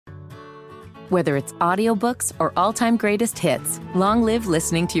Whether it's audiobooks or all-time greatest hits, long live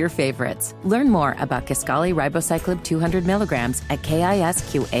listening to your favorites. Learn more about Kisqali Ribociclib 200 milligrams at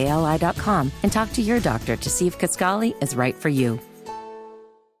KISQALI.com and talk to your doctor to see if Kisqali is right for you.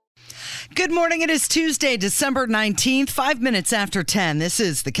 Good morning. It is Tuesday, December 19th, 5 minutes after 10. This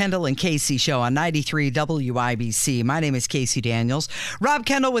is the Kendall and Casey Show on 93 WIBC. My name is Casey Daniels. Rob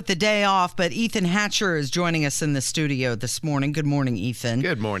Kendall with the day off, but Ethan Hatcher is joining us in the studio this morning. Good morning, Ethan.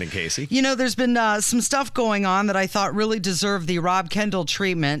 Good morning, Casey. You know, there's been some stuff going on that I thought really deserved the Rob Kendall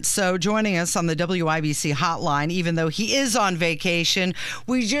treatment. So joining us on the WIBC hotline, even though he is on vacation,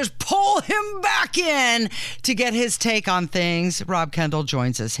 we just pull him back in to get his take on things. Rob Kendall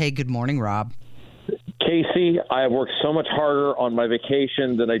joins us. Hey, good morning, Rob. Casey, I have worked so much harder on my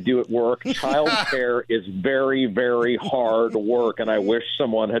vacation than I do at work. Child care is very, very hard work, and I wish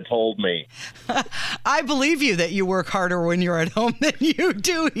someone had told me. I believe you that you work harder when you're at home than you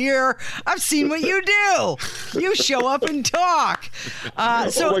do here. I've seen what you do. You show up and talk. Oh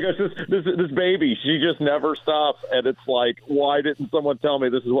my gosh, this baby, she just never stops, and it's like, why didn't someone tell me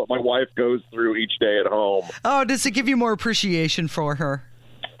this is what my wife goes through each day at home? Oh, does it give you more appreciation for her?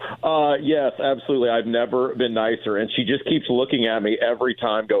 Yes, absolutely. I've never been nicer. And she just keeps looking at me every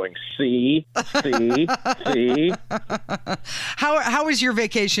time going, see. How is your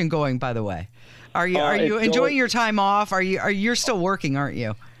vacation going, by the way? Are you enjoying your time off? You're still working, aren't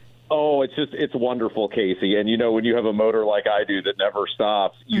you? Oh, it's wonderful, Casey. And, you know, when you have a motor like I do that never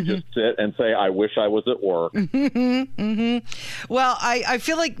stops, you just sit and say, I wish I was at work. Well, I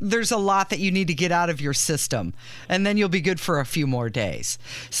feel like there's a lot that you need to get out of your system, and then you'll be good for a few more days.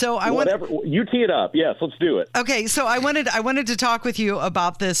 So you tee it up. Yes, let's do it. Okay, so I wanted to talk with you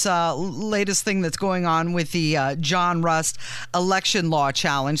about this latest thing that's going on with the John Rust election law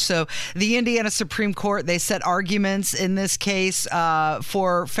challenge. So the Indiana Supreme Court, they set arguments in this case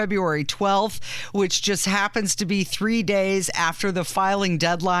for February 12th, which just happens to be 3 days after the filing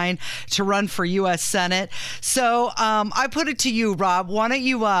deadline to run for U.S. Senate. So I put it to you, Rob. Why don't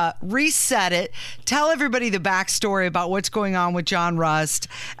you reset it? Tell everybody the backstory about what's going on with John Rust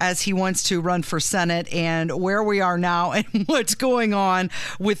as he wants to run for Senate and where we are now and what's going on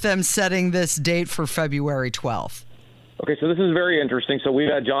with them setting this date for February 12th. Okay, so this is very interesting. So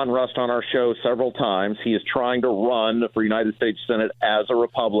we've had John Rust on our show several times. He is trying to run for United States Senate as a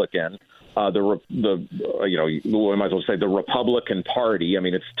Republican. We might as well say the Republican Party. I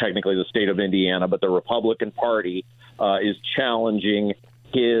mean, it's technically the state of Indiana, but the Republican Party is challenging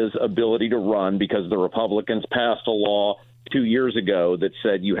his ability to run because the Republicans passed a law 2 years ago that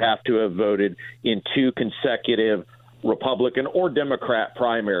said you have to have voted in 2 consecutive Republican or Democrat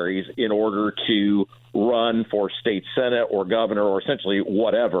primaries in order to run for state senate or governor or essentially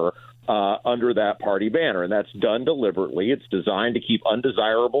whatever under that party banner. And that's done deliberately. It's designed to keep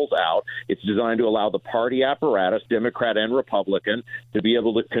undesirables out. It's designed to allow the party apparatus, Democrat and Republican, to be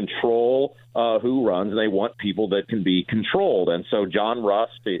able to control who runs. And they want people that can be controlled. And so John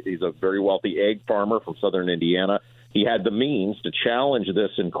Rust, he's a very wealthy egg farmer from southern Indiana. He had the means to challenge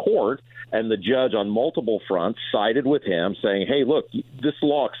this in court, and the judge on multiple fronts sided with him, saying, hey, look, this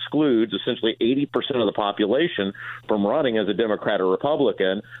law excludes essentially 80% of the population from running as a Democrat or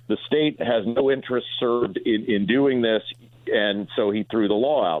Republican. The state has no interest served in doing this, and so he threw the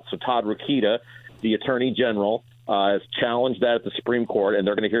law out. So Todd Rokita, the attorney general, has challenged that at the Supreme Court, and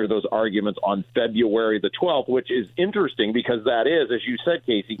they're going to hear those arguments on February the 12th, which is interesting because that is, as you said,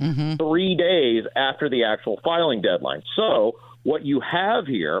 Casey, 3 days after the actual filing deadline. So what you have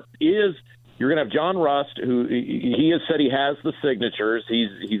here is you're going to have John Rust, who he has said he has the signatures.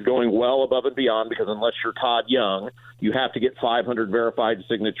 He's going well above and beyond because unless you're Todd Young, you have to get 500 verified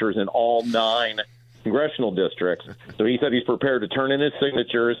signatures in all 9 congressional districts. So he said he's prepared to turn in his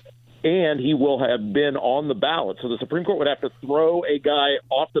signatures, and he will have been on the ballot. So the Supreme Court would have to throw a guy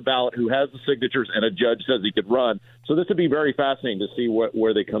off the ballot who has the signatures and a judge says he could run. So this would be very fascinating to see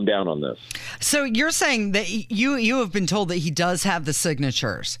where they come down on this. So you're saying that you have been told that he does have the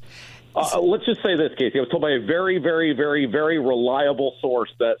signatures. Let's just say this, Casey. I was told by a very, very, very, very reliable source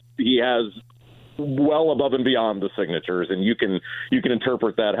that he has well above and beyond the signatures, and you can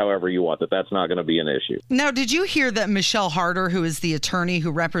interpret that however you want, that's not going to be an issue. Now, did you hear that Michelle Harder, who is the attorney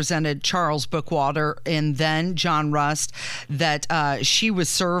who represented Charles Bookwater and then John Rust, that she was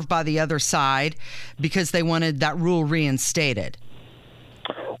served by the other side because they wanted that rule reinstated?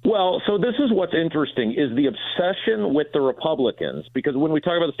 Well, so this is what's interesting is the obsession with the Republicans, because when we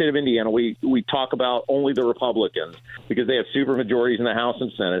talk about the state of Indiana, we talk about only the Republicans because they have supermajorities in the House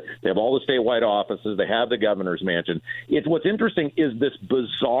and Senate. They have all the statewide offices. They have the governor's mansion. What's interesting is this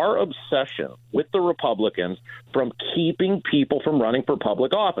bizarre obsession with the Republicans from keeping people from running for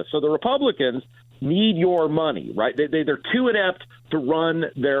public office. So the Republicans need your money, right? They're too inept to run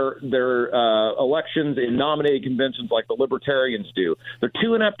their elections in nominating conventions like the Libertarians do. They're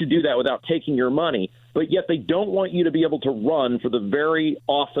too inept to do that without taking your money, but yet they don't want you to be able to run for the very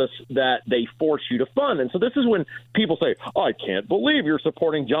office that they force you to fund. And so this is when people say, oh, I can't believe you're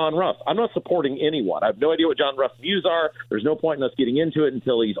supporting John Rust. I'm not supporting anyone. I have no idea what John Rust's views are. There's no point in us getting into it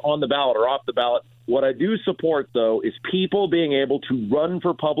until he's on the ballot or off the ballot. What I do support, though, is people being able to run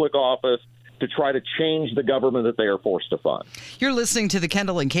for public office to try to change the government that they are forced to fund. You're listening to the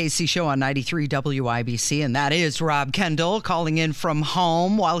Kendall and Casey Show on 93 WIBC, and that is Rob Kendall calling in from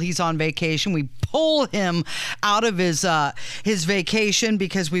home while he's on vacation. We pull him out of his vacation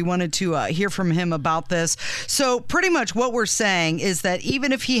because we wanted to hear from him about this. So pretty much what we're saying is that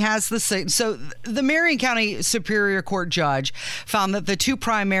even if he has the Marion County Superior Court judge found that the two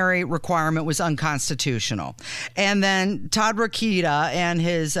primary requirement was unconstitutional. And then Todd Rokita and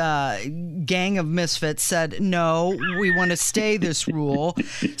his gang of misfits said, no, we want to stay this rule.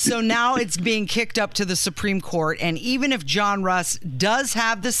 So now it's being kicked up to the Supreme Court. And even if John Rust does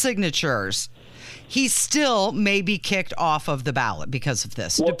have the signatures, he still may be kicked off of the ballot because of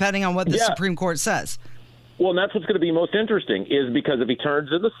this, depending on what the Supreme Court says. Well, and that's what's going to be most interesting is because if he turns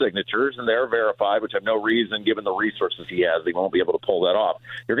in the signatures and they're verified, which I have no reason, given the resources he has, he won't be able to pull that off.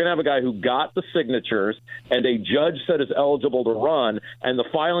 You're going to have a guy who got the signatures and a judge said is eligible to run, and the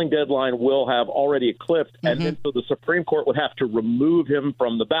filing deadline will have already eclipsed, and then so the Supreme Court would have to remove him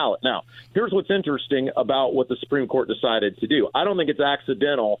from the ballot. Now, here's what's interesting about what the Supreme Court decided to do. I don't think it's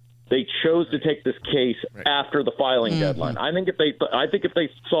accidental. They chose to take this case after the filing deadline. I think if they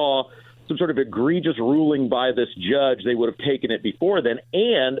saw some sort of egregious ruling by this judge, they would have taken it before then.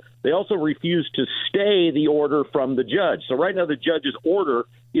 And they also refused to stay the order from the judge. So right now the judge's order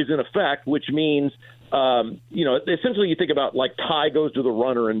is in effect, which means, essentially you think about like tie goes to the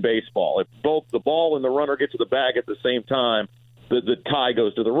runner in baseball. If both the ball and the runner get to the bag at the same time, the tie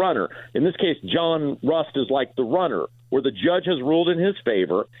goes to the runner. In this case, John Rust is like the runner, where the judge has ruled in his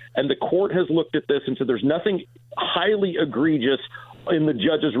favor, and the court has looked at this and said there's nothing highly egregious in the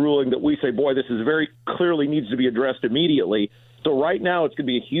judge's ruling that we say, boy, this is very clearly needs to be addressed immediately. So right now it's going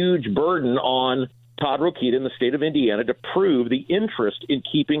to be a huge burden on Todd Rokita in the state of Indiana to prove the interest in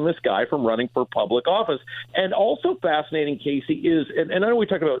keeping this guy from running for public office. And also fascinating, Casey, is, and I know we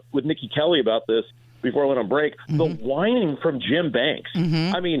talked about with Nikki Kelly about this before I went on break, the whining from Jim Banks.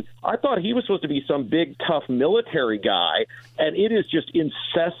 I mean, I thought he was supposed to be some big, tough military guy, and it is just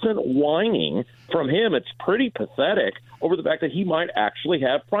incessant whining from him. It's pretty pathetic over the fact that he might actually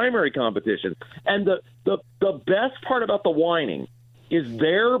have primary competition. And the best part about the whining is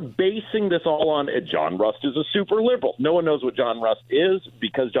they're basing this all on John Rust is a super liberal. No one knows what John Rust is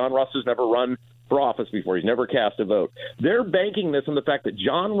because John Rust has never run for office before. He's never cast a vote. They're banking this on the fact that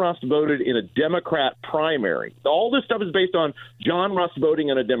John Rust voted in a Democrat primary. All this stuff is based on John Rust voting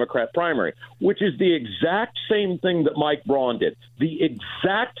in a Democrat primary, which is the exact same thing that Mike Braun did. The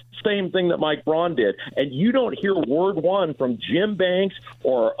exact same thing that Mike Braun did. And you don't hear word one from Jim Banks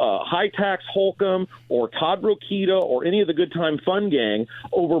or High Tax Holcomb or Todd Rokita or any of the Good Time Fun gang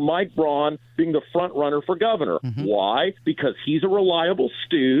over Mike Braun being the front runner for governor. Why? Because he's a reliable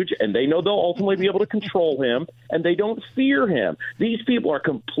stooge, and they know they'll ultimately be able to control him, and they don't fear him. These people are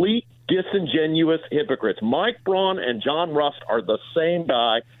complete disingenuous hypocrites. Mike Braun and John Rust are the same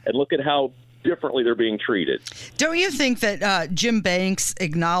guy, and look at how differently they're being treated. Don't you think that Jim Banks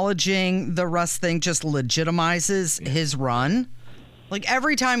acknowledging the Rust thing just legitimizes his run? Like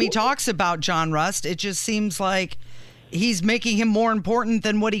every time he talks about John Rust, it just seems like he's making him more important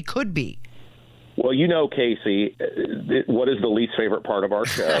than what he could be. Well, you know, Casey, what is the least favorite part of our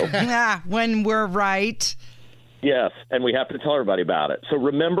show? When we're right. Yes, and we have to tell everybody about it. So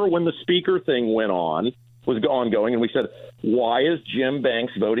remember when the speaker thing was ongoing, and we said, why is Jim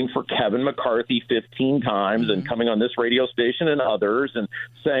Banks voting for Kevin McCarthy 15 times and coming on this radio station and others and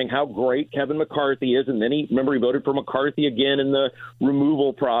saying how great Kevin McCarthy is? And then he voted for McCarthy again in the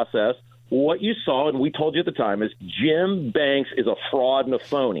removal process. What you saw, and we told you at the time, is Jim Banks is a fraud and a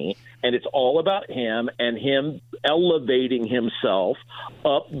phony, and it's all about him and him elevating himself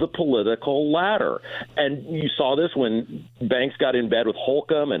up the political ladder. And you saw this when Banks got in bed with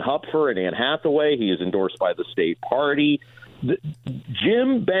Holcomb and Hupfer and Ann Hathaway. He is endorsed by the state party.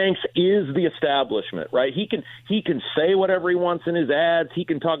 Jim Banks is the establishment, right? He can say whatever he wants in his ads. He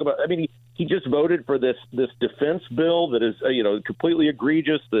can talk about. I mean, he just voted for this defense bill that is completely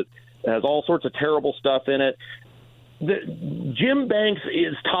egregious, that has all sorts of terrible stuff in it. Jim Banks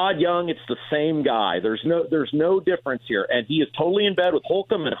is Todd Young. It's the same guy. There's no difference here. And he is totally in bed with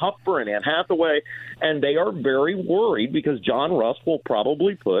Holcomb and Hupfer and Anne Hathaway. And they are very worried because John Rust will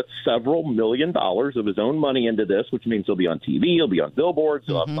probably put several $1 million of his own money into this, which means he'll be on TV, he'll be on billboards,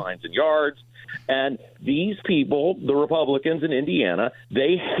 he'll have signs in yards. And these people, the Republicans in Indiana,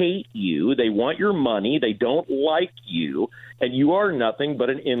 they hate you. They want your money. They don't like you. And you are nothing but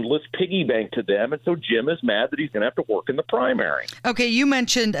an endless piggy bank to them. And so Jim is mad that he's going to have to work in the primary. Okay, you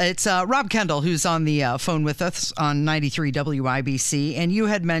mentioned it's Rob Kendall who's on the phone with us on 93 WIBC, and you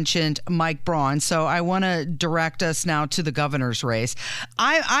had mentioned Mike Braun. So I want to direct us now to the governor's race.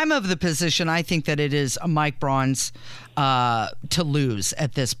 I'm of the position, I think that it is Mike Braun's to lose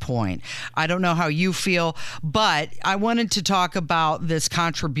at this point. I don't know how you feel, but I wanted to talk about this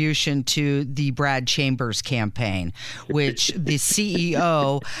contribution to the Brad Chambers campaign, which the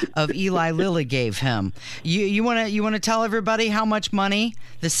CEO of Eli Lilly gave him. You want to tell everybody how much money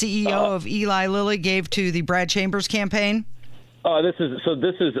the CEO of Eli Lilly gave to the Brad Chambers campaign?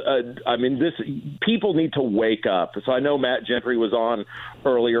 People need to wake up. So I know Matt Gentry was on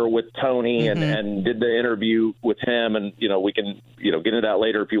earlier with Tony and did the interview with him, and we can get into that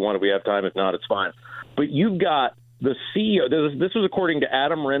later if you want. If we have time, if not, it's fine. But you've got the CEO. This was according to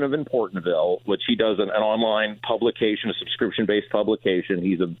Adam Wren of Importantville, which he does an online publication, a subscription-based publication.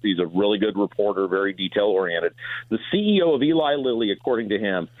 He's a really good reporter, very detail-oriented. The CEO of Eli Lilly, according to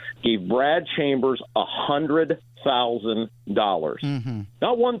him, gave Brad Chambers $100,000.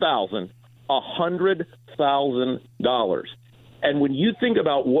 Not $1,000, $100,000. And when you think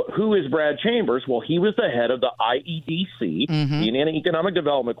about who is Brad Chambers, well, he was the head of the IEDC, the Indiana Economic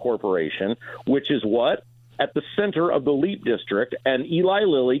Development Corporation, which is what? At the center of the LEAP district, and Eli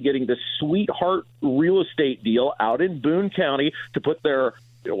Lilly getting this sweetheart real estate deal out in Boone County to put their,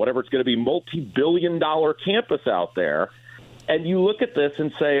 whatever it's going to be, multi-billion-dollar campus out there. And you look at this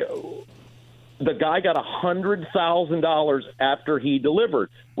and say, the guy got $100,000 after he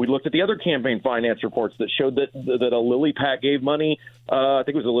delivered. We looked at the other campaign finance reports that showed that a Lily PAC gave money, I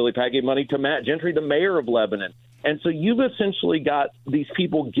think it was a Lily PAC gave money to Matt Gentry, the mayor of Lebanon. And so you've essentially got these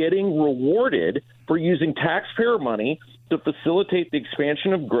people getting rewarded for using taxpayer money to facilitate the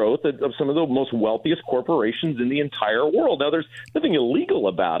expansion of growth of some of the most wealthiest corporations in the entire world. Now, there's nothing illegal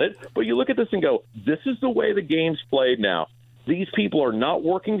about it, but you look at this and go, this is the way the game's played now. These people are not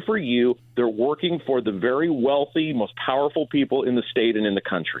working for you. They're working for the very wealthy, most powerful people in the state and in the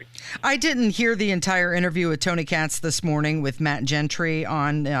country. I didn't hear the entire interview with Tony Katz this morning with Matt Gentry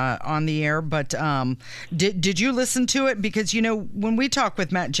on the air, but did you listen to it? Because, when we talk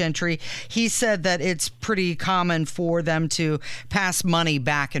with Matt Gentry, he said that it's pretty common for them to pass money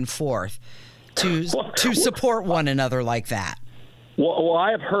back and forth to support one another like that. Well,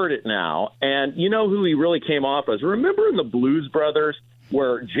 I have heard it now, and you know who he really came off as? Remember in the Blues Brothers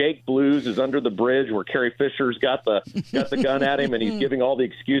where Jake Blues is under the bridge where Carrie Fisher's got the gun at him and he's giving all the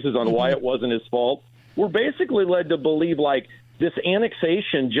excuses on why it wasn't his fault? We're basically led to believe like this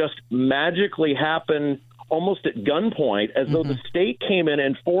annexation just magically happened almost at gunpoint, as though the state came in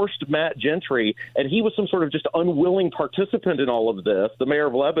and forced Matt Gentry, and he was some sort of just unwilling participant in all of this, the mayor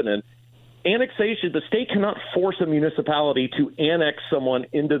of Lebanon. Annexation, the state cannot force a municipality to annex someone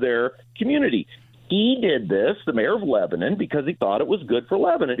into their community. He did this, the mayor of Lebanon, because he thought it was good for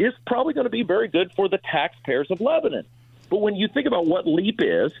Lebanon. It's probably going to be very good for the taxpayers of Lebanon. But when you think about what LEAP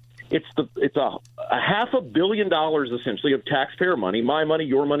is, it's a $500 million essentially of taxpayer money, my money,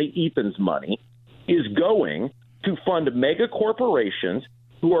 your money, Ethan's money, is going to fund mega corporations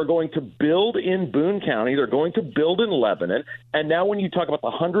who are going to build in Boone County. They're going to build in Lebanon. And now when you talk about the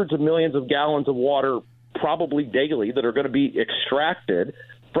hundreds of millions of gallons of water probably daily that are going to be extracted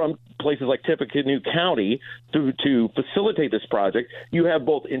from places like Tippecanoe County to facilitate this project, you have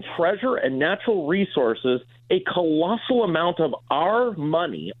both in treasure and natural resources a colossal amount of our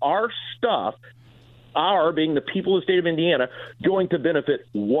money, our stuff, our being the people of the state of Indiana, going to benefit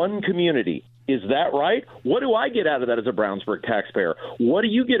one community. Is that right? What do I get out of that as a Brownsburg taxpayer? What do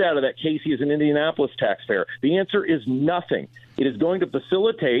you get out of that, Casey, as an Indianapolis taxpayer? The answer is nothing. It is going to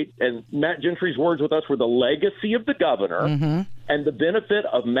facilitate, and Matt Gentry's words with us were the legacy of the governor and the benefit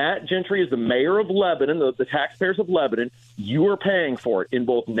of Matt Gentry as the mayor of Lebanon, the taxpayers of Lebanon. You are paying for it in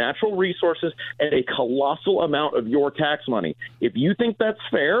both natural resources and a colossal amount of your tax money. If you think that's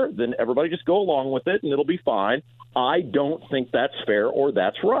fair, then everybody just go along with it and it'll be fine. I don't think that's fair or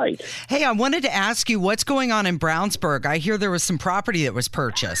that's right. Hey, I wanted to ask you what's going on in Brownsburg. I hear there was some property that was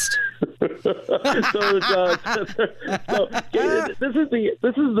purchased.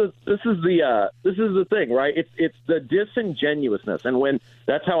 the thing, right? It's the disingenuousness, and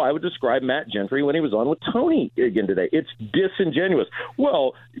that's how I would describe Matt Gentry when he was on with Tony again today. It's disingenuous.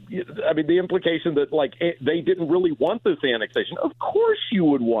 Well, I mean, the implication that they didn't really want this annexation. Of course, you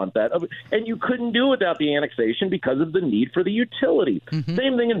would want that, and you couldn't do it without the annexation because of the need for the utility. Mm-hmm.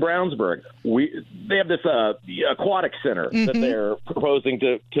 Same thing in Brownsburg. They have this aquatic center that they're proposing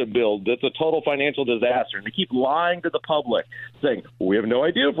to build. That's a total financial disaster, and they keep lying to the public, saying we have no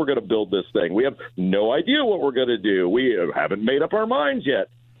idea if we're going to build this thing. We have no idea what we're going to do. We haven't made up our minds yet.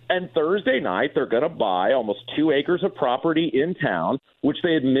 And Thursday night, they're going to buy almost 2 acres of property in town, which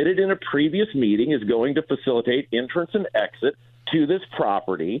they admitted in a previous meeting is going to facilitate entrance and exit to this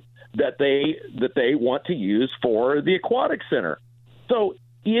property that they want to use for the aquatic center. So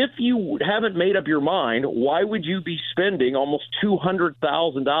if you haven't made up your mind, why would you be spending almost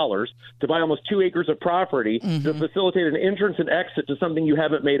 $200,000 to buy almost 2 acres of property to facilitate an entrance and exit to something you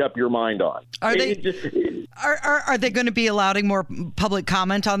haven't made up your mind on? Are they going to be allowing more public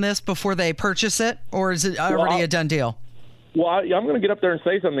comment on this before they purchase it, or is it already a done deal? Well, I'm going to get up there and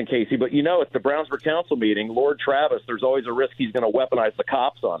say something, Casey, but at the Brownsburg Council meeting, Lord Travis, there's always a risk he's going to weaponize the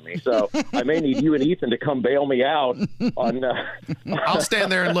cops on me. So I may need you and Ethan to come bail me out. I'll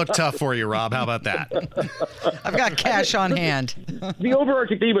stand there and look tough for you, Rob. How about that? I've got cash on hand. The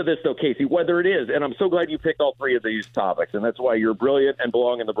overarching theme of this, though, Casey, whether it is, and I'm so glad you picked all 3 of these topics, and that's why you're brilliant and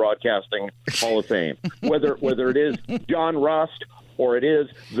belong in the Broadcasting Hall of Fame. Whether it is John Rust, or it is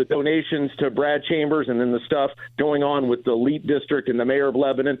the donations to Brad Chambers and then the stuff going on with the Leap District and the mayor of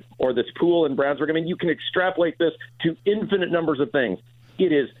Lebanon, or this pool in Brownsburg. I mean, you can extrapolate this to infinite numbers of things.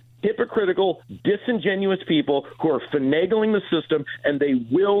 It is hypocritical, disingenuous people who are finagling the system, and they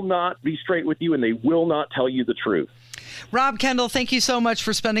will not be straight with you, and they will not tell you the truth. Rob Kendall, thank you so much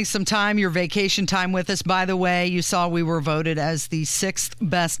for spending some time, your vacation time with us. By the way, you saw we were voted as the 6th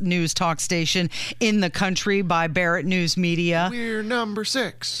best news talk station in the country by Barrett News Media. We're number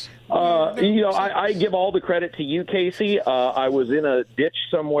 6. I give all the credit to you, Casey. I was in a ditch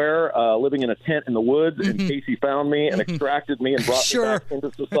somewhere, living in a tent in the woods, and Casey found me and extracted me and brought me back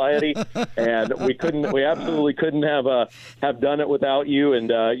into society. And we absolutely couldn't have done it without you. And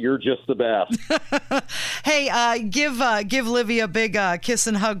you're just the best. Hey, give Livy a big kiss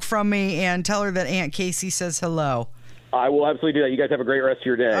and hug from me, and tell her that Aunt Casey says hello. I will absolutely do that. You guys have a great rest of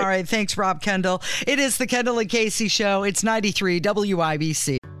your day. All right. Thanks, Rob Kendall. It is the Kendall and Casey Show. It's 93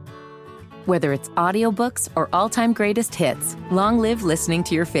 WIBC. Whether it's audiobooks or all-time greatest hits, long live listening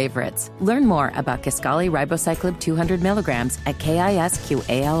to your favorites. Learn more about Kisqali Ribociclib 200 milligrams at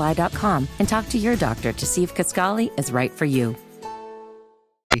KISQALI.com and talk to your doctor to see if Kisqali is right for you.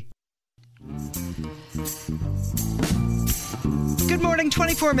 Good morning,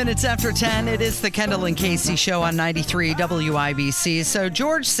 24 minutes after 10. It is the Kendall and Casey Show on 93 WIBC. So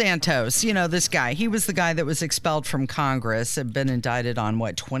George Santos, this guy, he was the guy that was expelled from Congress, had been indicted on,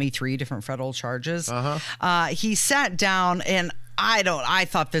 23 different federal charges. He sat down, and I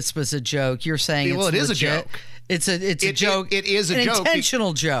thought this was a joke. You're saying it's legit. It is a joke. It's a joke. It is a joke.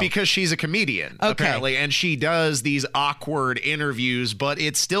 Intentional joke. Because she's a comedian, apparently, and she does these awkward interviews, but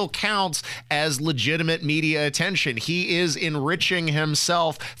it still counts as legitimate media attention. He is enriching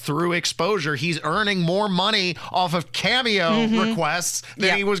himself through exposure. He's earning more money off of cameo requests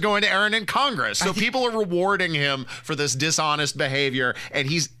than he was going to earn in Congress. So people are rewarding him for this dishonest behavior, and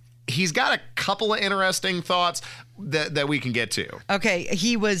he's got a couple of interesting thoughts that we can get to. Okay,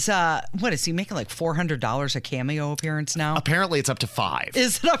 he was, what is he making, like $400 a cameo appearance now? Apparently it's up to 5.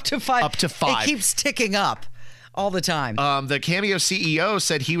 Is it up to 5? Up to 5. It keeps ticking up all the time. The Cameo CEO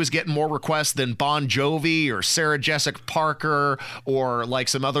said he was getting more requests than Bon Jovi or Sarah Jessica Parker or like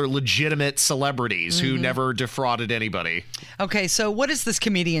some other legitimate celebrities who never defrauded anybody. Okay, so what is this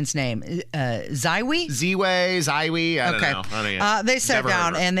comedian's name? Ziwi? Ziwi, I don't know. They sat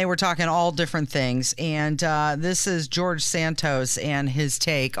down and they were talking all different things. And this is George Santos and his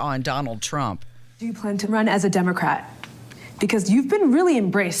take on Donald Trump. Do you plan to run as a Democrat? Because you've been really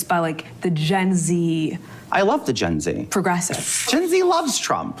embraced by the Gen Z. I love the Gen Z. Progressive. Gen Z loves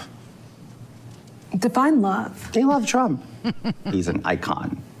Trump. Define love. They love Trump. He's an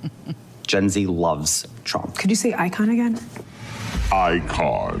icon. Gen Z loves Trump. Could you say icon again?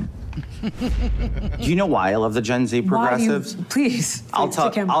 Icon. Do you know why I love the Gen Z progressives? Please. I'll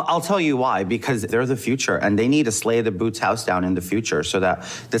tell you why. Because they're the future, and they need to slay the boots house down in the future so that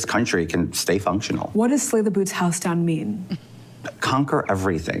this country can stay functional. What does slay the boots house down mean? Conquer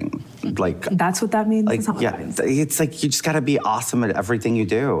everything. That's what that means? That's not what that means. It's you just got to be awesome at everything you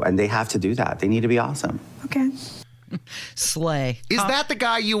do, and they have to do that. They need to be awesome. Okay. Slay. Is that the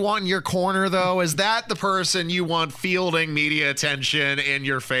guy you want in your corner, though? Is that the person you want fielding media attention in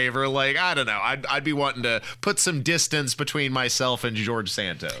your favor? Like, I don't know. I'd be wanting to put some distance between myself and George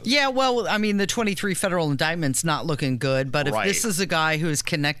Santos. Yeah, well, I mean, the 23 federal indictment's not looking good, but if this is a guy who is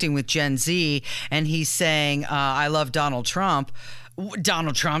connecting with Gen Z and he's saying, I love Donald Trump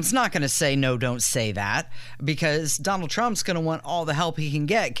Trump's not going to say, no, don't say that, because Donald Trump's going to want all the help he can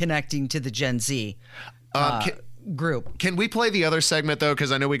get connecting to the Gen Z group. Can we play the other segment, though?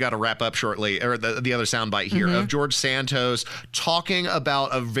 Because I know we got to wrap up shortly, or the other soundbite here of George Santos talking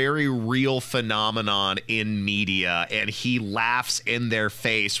about a very real phenomenon in media, and he laughs in their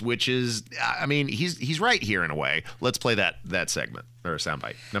face, which is, I mean, he's right here in a way. Let's play that segment, or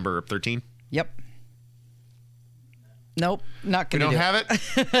soundbite. Number 13? Yep. Nope, not going to We don't have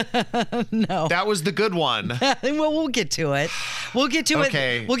it? No. That was the good one. Well, we'll get to it. We'll get to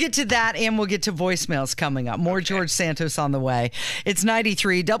Okay. it. We'll get to that, and we'll get to voicemails coming up. More George Santos on the way. It's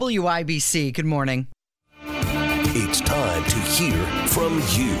 93 WIBC. Good morning. It's time to hear from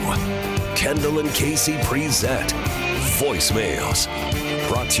you. Kendall and Casey present Voicemails.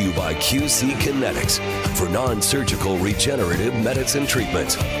 Brought to you by QC Kinetics for non-surgical regenerative medicine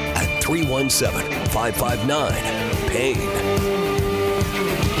treatments at 317-559-PAIN.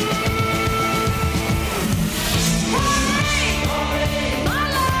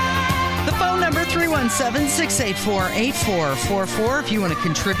 The phone number 317-684-8444. If you want to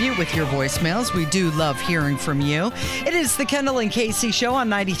contribute with your voicemails, we do love hearing from you. It is the Kendall and Casey Show on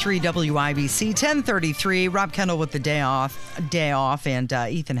 93 WIBC 1033. Rob Kendall with the day off, and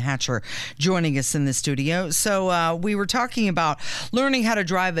Ethan Hatcher joining us in the studio. So we were talking about learning how to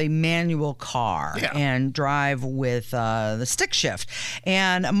drive a manual car and drive with the stick shift.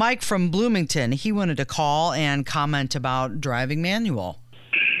 And Mike from Bloomington, he wanted to call and comment about driving manual.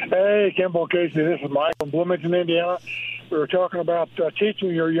 Hey, Kendall, Casey, this is Mike from Bloomington, Indiana. We were talking about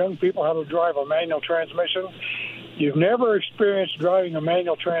teaching your young people how to drive a manual transmission. You've never experienced driving a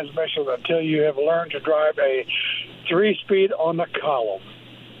manual transmission until you have learned to drive a 3-speed on the column.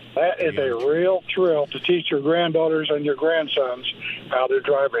 That is a real thrill to teach your granddaughters and your grandsons how to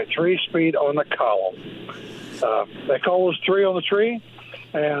drive a 3-speed on the column. They call those 3 on the tree,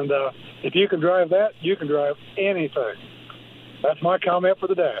 and if you can drive that, you can drive anything. That's my comment for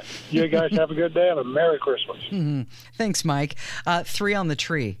the day. You guys have a good day and a Merry Christmas. Thanks, Mike. 3 on the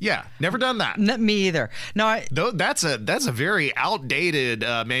tree. Yeah, never done that. Me either. No, that's a very outdated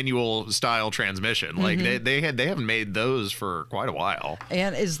manual style transmission. Like they haven't made those for quite a while.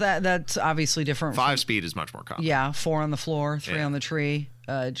 And that's obviously different. 5-speed is much more common. Yeah, 4 on the floor, 3 on the tree.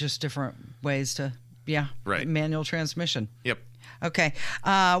 Just different ways to manual transmission. Yep. Okay.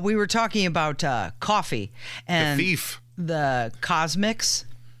 We were talking about coffee and the thief. The Cosmics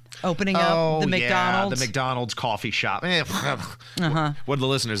opening up the McDonald's. The McDonald's coffee shop. What do the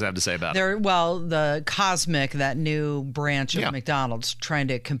listeners have to say about it? Well, the Cosmic, that new branch of McDonald's, trying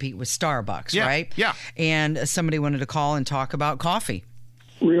to compete with Starbucks, right? Yeah. And somebody wanted to call and talk about coffee.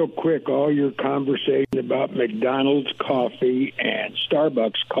 Real quick, all your conversation about McDonald's coffee and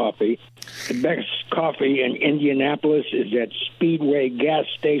Starbucks coffee. The best coffee in Indianapolis is at Speedway gas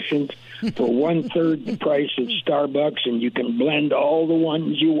stations for 1/3 the price of Starbucks, and you can blend all the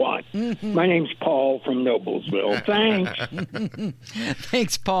ones you want. My name's Paul from Noblesville. Thanks.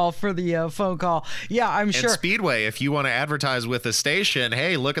 Thanks, Paul, for the phone call. Yeah, I'm sure. And Speedway, if you want to advertise with a station,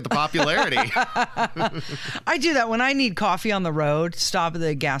 hey, look at the popularity. I do that when I need coffee on the road. Stop at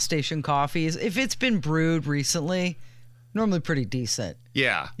the gas station coffees. If it's been brewed recently, normally pretty decent.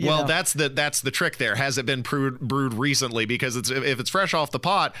 Yeah. Well, that's the trick there. Has it been brewed recently? Because if it's fresh off the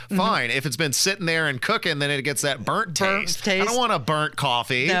pot, fine. If it's been sitting there and cooking, then it gets that burnt taste. I don't want a burnt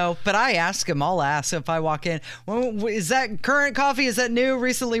coffee. No, but I ask them. I'll ask if I walk in. Well, is that current coffee? Is that new,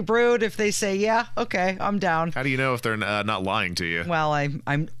 recently brewed? If they say, yeah, okay, I'm down. How do you know if they're not lying to you? Well,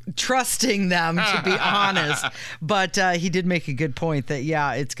 I'm trusting them, to be honest. But he did make a good point that,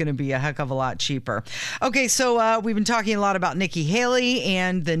 it's going to be a heck of a lot cheaper. Okay, so we've been talking a lot about Nikki Haley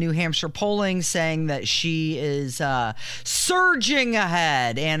and the New Hampshire polling saying that she is surging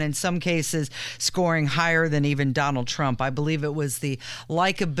ahead and in some cases scoring higher than even Donald Trump. I believe it was the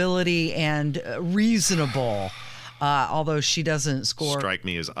likability and reasonable, although she doesn't score. Strike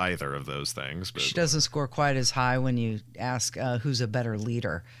me as either of those things. But she doesn't score quite as high when you ask who's a better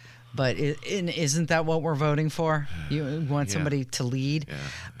leader. But isn't that what we're voting for? You want somebody to lead?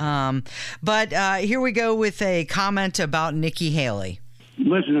 Yeah. But here we go with a comment about Nikki Haley.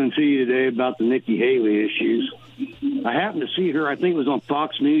 Listening to you today about the Nikki Haley issues. I happened to see her, I think it was on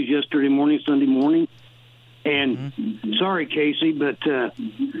Fox News yesterday morning, Sunday morning. And sorry, Casey, but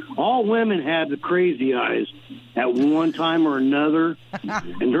all women have the crazy eyes. at one time or another.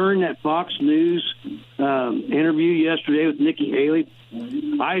 And during that Fox News interview yesterday with Nikki Haley,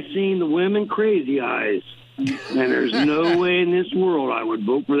 I seen the women crazy eyes. And there's no way in this world I would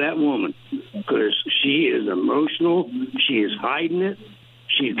vote for that woman, because she is emotional. She is hiding it.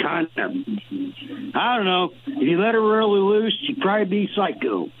 She's kind of, I don't know. If you let her really loose, she'd probably be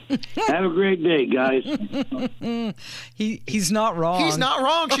psycho. Have a great day, guys. He's not wrong. He's not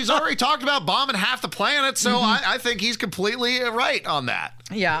wrong. She's already talked about bombing half the planet, so I think he's completely right on that.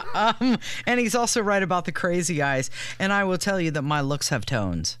 Yeah, and he's also right about the crazy eyes. And I will tell you that my looks have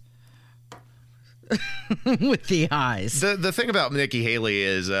tones. With the eyes. The thing about Nikki Haley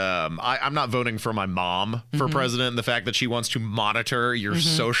is I'm not voting for my mom for president. The fact that she wants to monitor your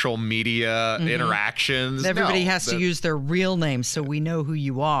social media interactions. Everybody has to use their real name so we know who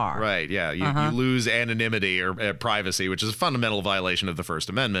you are. Right, yeah. You lose anonymity or privacy, which is a fundamental violation of the First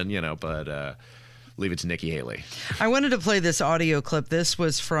Amendment, but leave it to Nikki Haley. I wanted to play this audio clip. This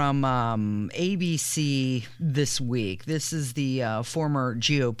was from ABC this week. This is the former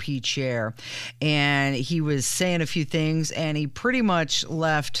GOP chair, and he was saying a few things, and he pretty much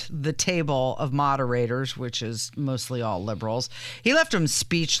left the table of moderators, which is mostly all liberals. He left them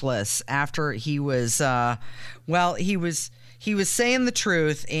speechless after he was, he was saying the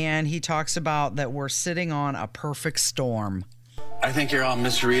truth, and he talks about that we're sitting on a perfect storm. I think you're all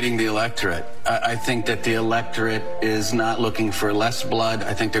misreading the electorate. I think that the electorate is not looking for less blood.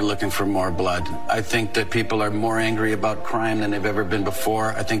 I think they're looking for more blood. I think that people are more angry about crime than they've ever been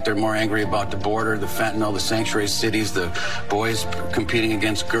before. I think they're more angry about the border, the fentanyl, the sanctuary cities, the boys competing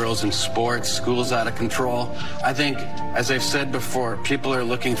against girls in sports, schools out of control. I think, as I've said before, people are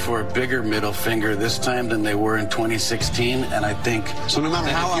looking for a bigger middle finger this time than they were in 2016. And I think so. No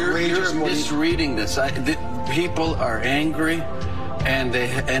matter how outrageous, you're misreading this. People are angry.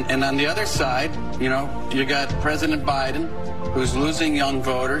 And on the other side, you got President Biden, who's losing young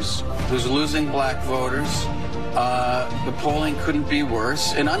voters, who's losing black voters. The polling couldn't be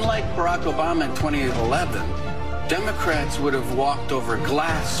worse. And unlike Barack Obama in 2011, Democrats would have walked over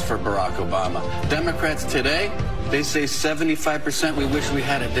glass for Barack Obama. Democrats today, they say 75% we wish we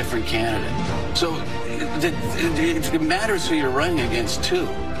had a different candidate. So it matters who you're running against, too.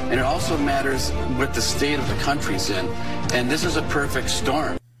 And it also matters what the state of the country's in. And this is a perfect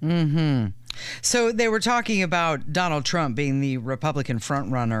storm. So they were talking about Donald Trump being the Republican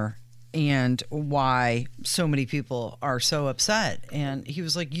frontrunner and why so many people are so upset. And he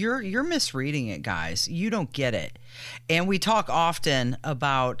was like, you're misreading it, guys. You don't get it. And we talk often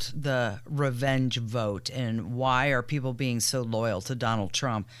about the revenge vote and why are people being so loyal to Donald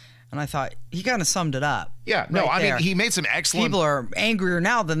Trump. And I thought he kind of summed it up. Yeah, no, I mean, he made some excellent... People are angrier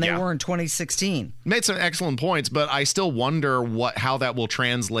now than they were in 2016. Made some excellent points, but I still wonder how that will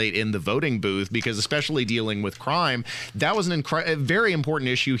translate in the voting booth, because especially dealing with crime, that was a very important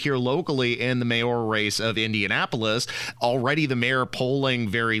issue here locally in the mayoral race of Indianapolis. Already the mayor polling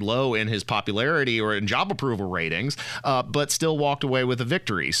very low in his popularity or in job approval ratings, but still walked away with a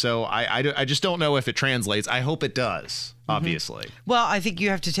victory. So I just don't know if it translates. I hope it does. Obviously. Well, I think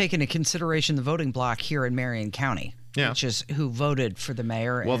you have to take into consideration the voting bloc here in Marion County, which is who voted for the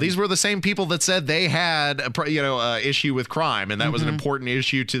mayor. Well, these were the same people that said they had a issue with crime, and that was an important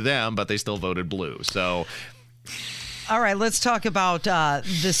issue to them, but they still voted blue. So. All right, let's talk about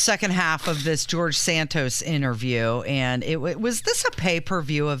the second half of this George Santos interview. And was this a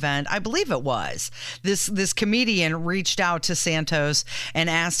pay-per-view event? I believe it was. This comedian reached out to Santos and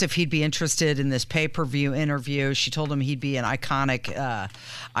asked if he'd be interested in this pay-per-view interview. She told him he'd be an iconic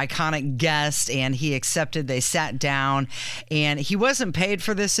guest, and he accepted. They sat down, and he wasn't paid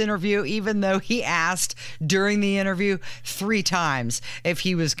for this interview, even though he asked during the interview 3 times if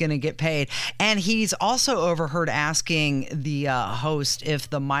he was going to get paid. And he's also overheard asking the host if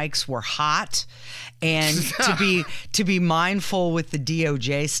the mics were hot, and to be mindful with the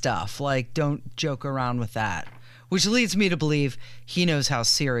DOJ stuff. Like, don't joke around with that, which leads me to believe he knows how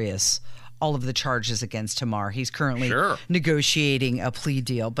serious all of the charges against him are. He's currently negotiating a plea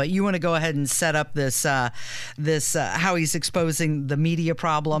deal. But you want to go ahead and set up this how he's exposing the media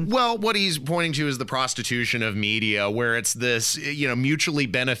problem? Well, what he's pointing to is the prostitution of media, where it's this mutually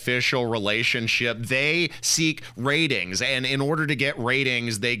beneficial relationship. They seek ratings, and in order to get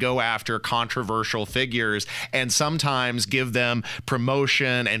ratings, they go after controversial figures and sometimes give them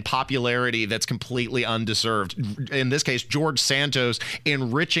promotion and popularity that's completely undeserved. In this case, George Santos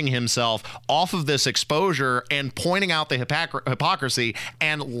enriching himself off of this exposure and pointing out the hypocrisy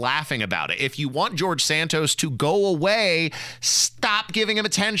and laughing about it. If you want George Santos to go away, stop giving him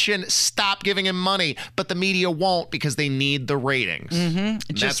attention, stop giving him money. But the media won't because they need the ratings.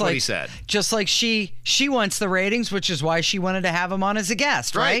 That's what he said. Just like she wants the ratings, which is why she wanted to have him on as a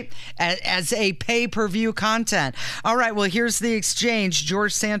guest, right? As a pay-per-view content. All right, well, here's the exchange.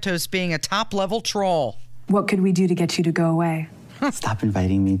 George Santos being a top-level troll. What could we do to get you to go away? Stop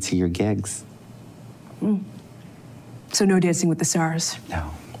inviting me to your gigs. So no Dancing with the Stars?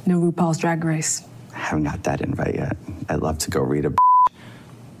 No. No RuPaul's Drag Race? I haven't got that invite yet. I'd love to go read a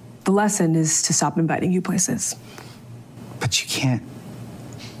The lesson is to stop inviting you places. But you can't,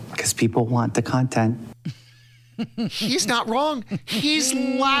 because people want the content. He's not wrong. He's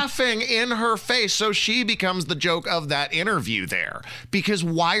laughing in her face. So she becomes the joke of that interview there. Because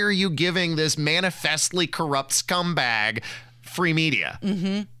why are you giving this manifestly corrupt scumbag free media?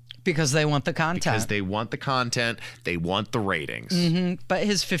 Because they want the content. Because they want the content. They want the ratings. But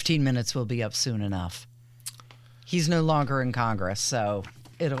his 15 minutes will be up soon enough. He's no longer in Congress, so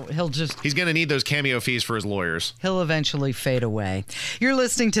he's going to need those cameo fees for his lawyers. He'll eventually fade away. You're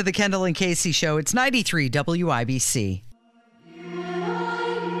listening to the Kendall and Casey Show. It's 93 WIBC.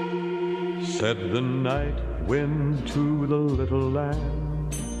 Said the night wind to the little land.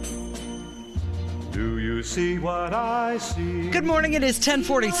 Do you see what I see? Good morning. It is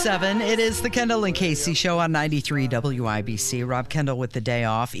 10:47. It is the Kendall and Casey Show on 93 WIBC. Rob Kendall with the day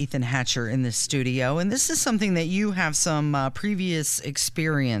off. Ethan Hatcher in the studio. And this is something that you have some previous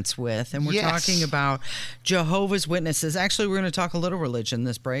experience with. And we're talking about Jehovah's Witnesses. Actually, we're going to talk a little religion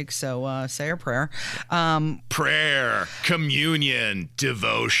this break. So say our prayer. Prayer, communion,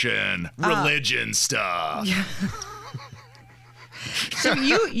 devotion, religion stuff. Yeah. So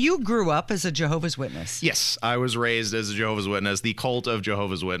you grew up as a Jehovah's Witness? Yes, I was raised as a Jehovah's Witness, the cult of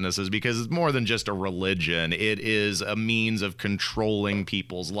Jehovah's Witnesses, because it's more than just a religion. It is a means of controlling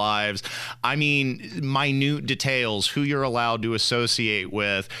people's lives. I mean, minute details, who you're allowed to associate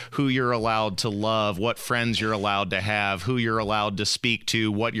with, who you're allowed to love, what friends you're allowed to have, who you're allowed to speak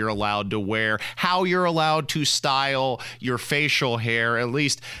to, what you're allowed to wear, how you're allowed to style your facial hair. At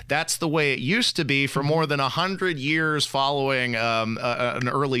least that's the way it used to be for more than 100 years following an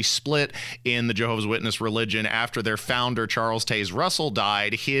early split in the Jehovah's Witness religion after their founder, Charles Taze Russell,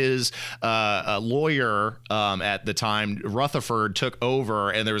 died. His lawyer at the time, Rutherford, took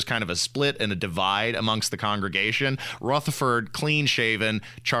over, and there was kind of a split and a divide amongst the congregation. Rutherford, clean-shaven.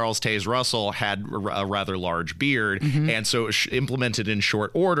 Charles Taze Russell had a rather large beard, and so it was implemented in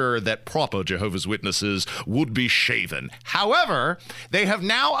short order that proper Jehovah's Witnesses would be shaven. However, they have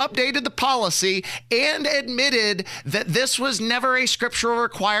now updated the policy and admitted that this was never a scriptural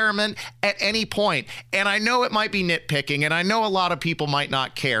requirement at any point. And I know it might be nitpicking, and I know a lot of people might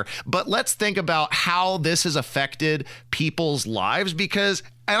not care, but let's think about how this has affected people's lives because,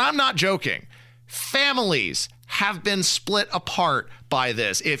 and I'm not joking, families have been split apart by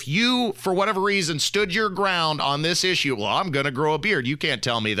this. If you, for whatever reason, stood your ground on this issue, well, I'm going to grow a beard. You can't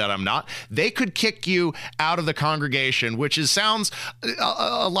tell me that I'm not. They could kick you out of the congregation, which sounds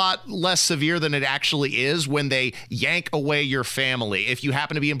a lot less severe than it actually is when they yank away your family. If you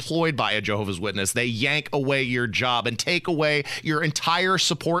happen to be employed by a Jehovah's Witness, they yank away your job and take away your entire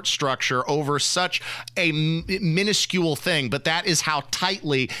support structure over such a minuscule thing. But that is how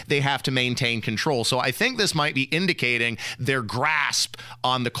tightly they have to maintain control. So I think this might be indicating their grasp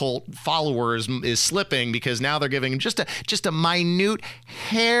on the cult followers is slipping because now they're giving just a minute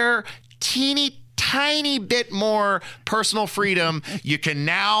hair, teeny tiny bit more personal freedom. You can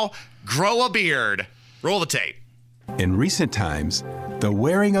now grow a beard. Roll the tape. In recent times, the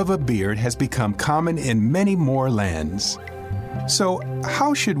wearing of a beard has become common in many more lands. So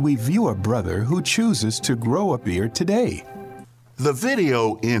how should we view a brother who chooses to grow a beard today? The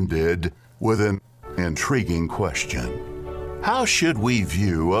video ended with an intriguing question. How should we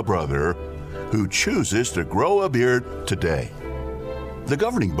view a brother who chooses to grow a beard today? The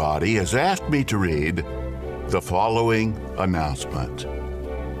governing body has asked me to read the following announcement.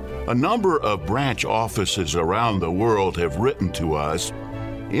 A number of branch offices around the world have written to us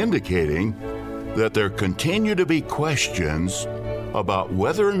indicating that there continue to be questions about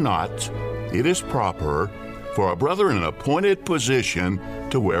whether or not it is proper for a brother in an appointed position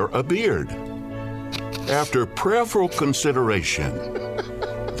to wear a beard. After prayerful consideration,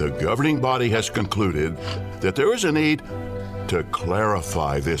 the governing body has concluded that there is a need to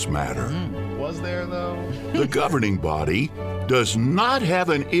clarify this matter. Was there, though? The governing body does not have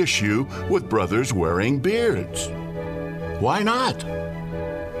an issue with brothers wearing beards. Why not?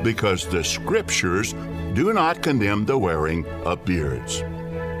 Because the scriptures do not condemn the wearing of beards.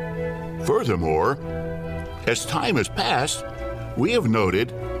 Furthermore, as time has passed, we have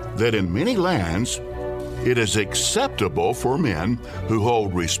noted that in many lands, it is acceptable for men who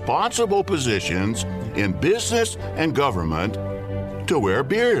hold responsible positions in business and government to wear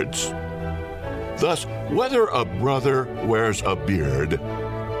beards. Thus, whether a brother wears a beard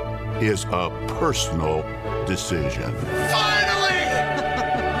is a personal decision. Finally!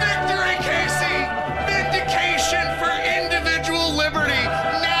 Victory, Casey! Vindication for individual liberty.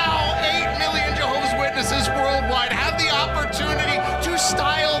 Now, 8 million Jehovah's Witnesses worldwide have the opportunity to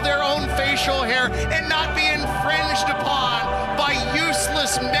style their own facial hair and not be infringed upon by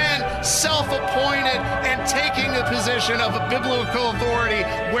useless men, self-appointed, and taking a position of a biblical authority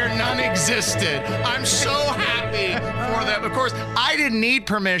where none existed. I'm so happy for them. Of course, I didn't need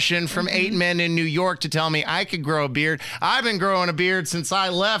permission from 8 men in New York to tell me I could grow a beard. I've been growing a beard since I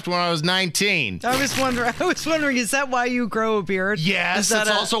left when I was 19. I was wondering, is that why you grow a beard? Yes, that's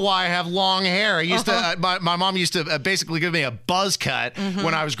also why I have long hair. I used to, my mom used to basically give me a buzz cut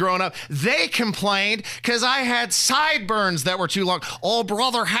when I was growing up. They complained because I had sideburns that were too long. Oh,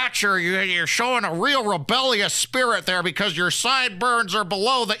 Brother Hatcher, you're showing a real rebellious spirit there because your sideburns are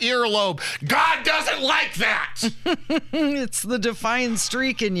below the earlobe. God doesn't like that. It's the defiant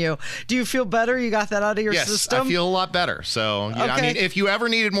streak in you. Do you feel better? You got that out of your system? Yes, I feel a lot better. So, yeah, okay. I mean, if you ever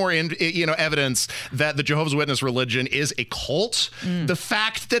needed more, evidence that the Jehovah's Witness religion is a cult, the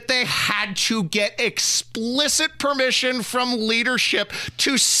fact that they had to get explicit permission from leadership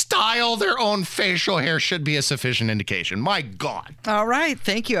to style their own facial hair should be a sufficient indication. My God. All right.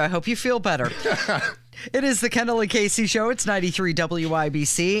 Thank you. I hope you feel better. It is the Kendall and Casey Show. It's 93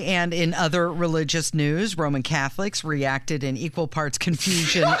 WIBC. And in other religious news, Roman Catholics reacted in equal parts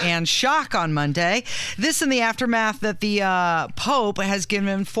confusion and shock on Monday. This in the aftermath that the Pope has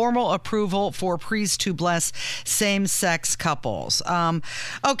given formal approval for priests to bless same-sex couples.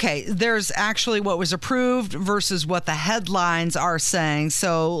 Okay, there's actually what was approved versus what the headlines are saying.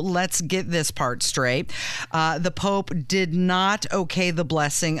 So let's get this part straight. The Pope did not okay the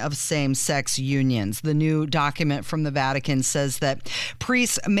blessing of same-sex unions. The new document from the Vatican says that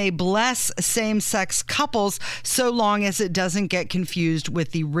priests may bless same-sex couples so long as it doesn't get confused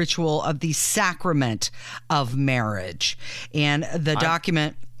with the ritual of the sacrament of marriage. And the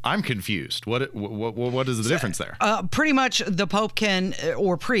document... I'm confused. What is the difference there? Pretty much the Pope can,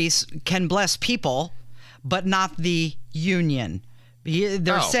 or priests, can bless people, but not the union.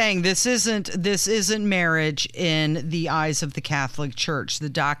 They're saying this isn't marriage in the eyes of the Catholic Church. The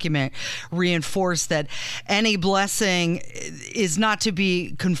document reinforced that any blessing is not to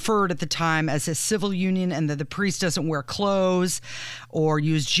be conferred at the time as a civil union, and that the priest doesn't wear clothes or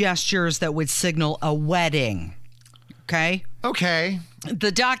use gestures that would signal a wedding. Okay? Okay.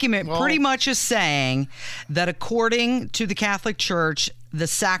 The document pretty much is saying that according to the Catholic Church, the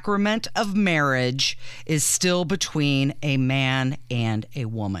sacrament of marriage is still between a man and a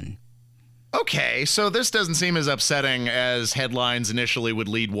woman. Okay, so this doesn't seem as upsetting as headlines initially would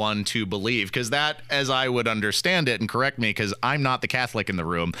lead one to believe, because that, as I would understand it, and correct me because I'm not the Catholic in the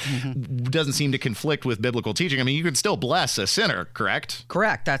room, doesn't seem to conflict with biblical teaching. I mean, you can still bless a sinner, correct?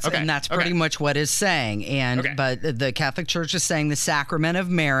 Correct. That's pretty much what it's saying. And but the Catholic Church is saying the sacrament of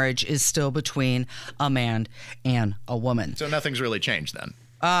marriage is still between a man and a woman. So nothing's really changed then.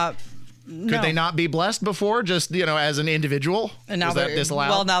 No. Could they not be blessed before, just, as an individual? And now is that disallowed?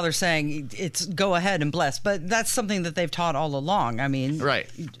 Well, now they're saying it's go ahead and bless. But that's something that they've taught all along. I mean, right.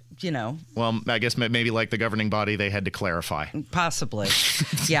 Well, I guess maybe like the governing body, they had to clarify. Possibly.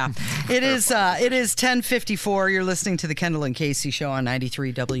 Yeah. It is 10:54. You're listening to the Kendall and Casey Show on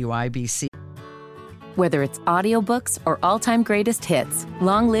 93 WIBC. Whether it's audiobooks or all-time greatest hits,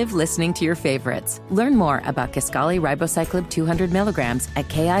 long live listening to your favorites. Learn more about Kisqali Ribociclib 200 milligrams at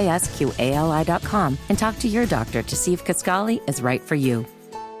KISQALI.com and talk to your doctor to see if Kisqali is right for you.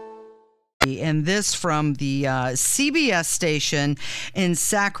 And this from the CBS station in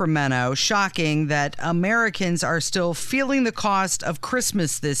Sacramento. Shocking that Americans are still feeling the cost of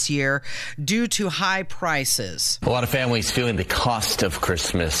Christmas this year due to high prices. A lot of families feeling the cost of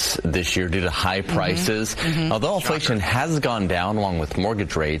Christmas this year due to high prices. Although inflation has gone down along with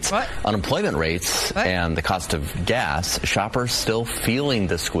mortgage rates, unemployment rates, and the cost of gas, shoppers still feeling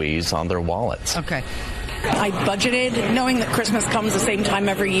the squeeze on their wallets. Okay. I budgeted knowing that Christmas comes the same time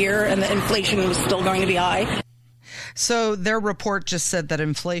every year and the inflation was still going to be high. So their report just said that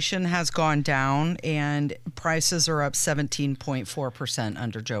inflation has gone down and prices are up 17.4%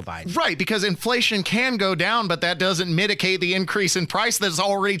 under Joe Biden. Right, because inflation can go down, but that doesn't mitigate the increase in price that's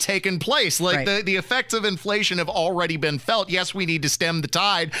already taken place. Like the effects of inflation have already been felt. Yes, we need to stem the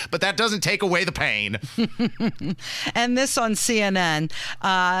tide, but that doesn't take away the pain. And this on CNN,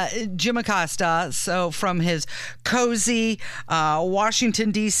 Jim Acosta, so from his cozy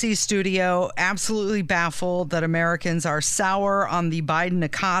Washington, D.C. studio, absolutely baffled that Americans are sour on the Biden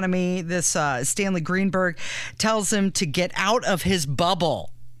economy. This Stanley Greenberg tells him to get out of his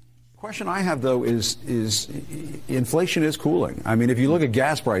bubble. Question I have, though, is inflation is cooling. I mean, if you look at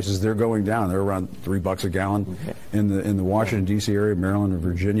gas prices, they're going down. They're around $3 a gallon in the Washington, D.C. area, Maryland, and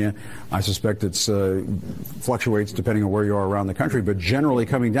Virginia. I suspect it's fluctuates depending on where you are around the country, but generally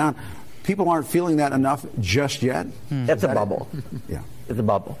coming down. People aren't feeling that enough just yet. It's a bubble. Yeah. It's a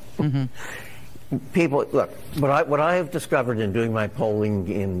bubble. People, look, what I have discovered in doing my polling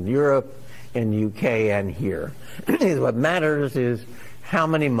in Europe, in UK, and here, is what matters is how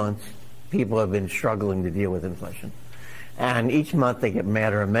many months people have been struggling to deal with inflation. And each month they get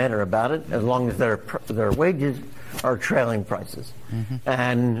madder and madder about it, as long as their wages are trailing prices.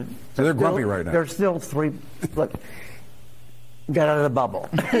 And so they're grumpy right now. They're still look, get out of the bubble.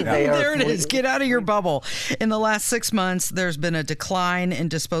 There it is. Get out of your bubble. In the last 6 months, there's been a decline in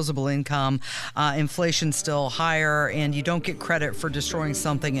disposable income. Inflation's still higher, and you don't get credit for destroying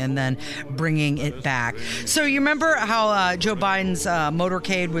something and then bringing it back. So you remember how Joe Biden's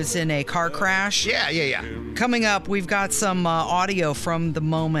motorcade was in a car crash? Yeah. Coming up, we've got some audio from the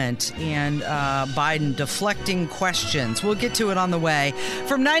moment and Biden deflecting questions. We'll get to it on the way.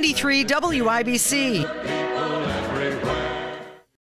 From 93 WIBC.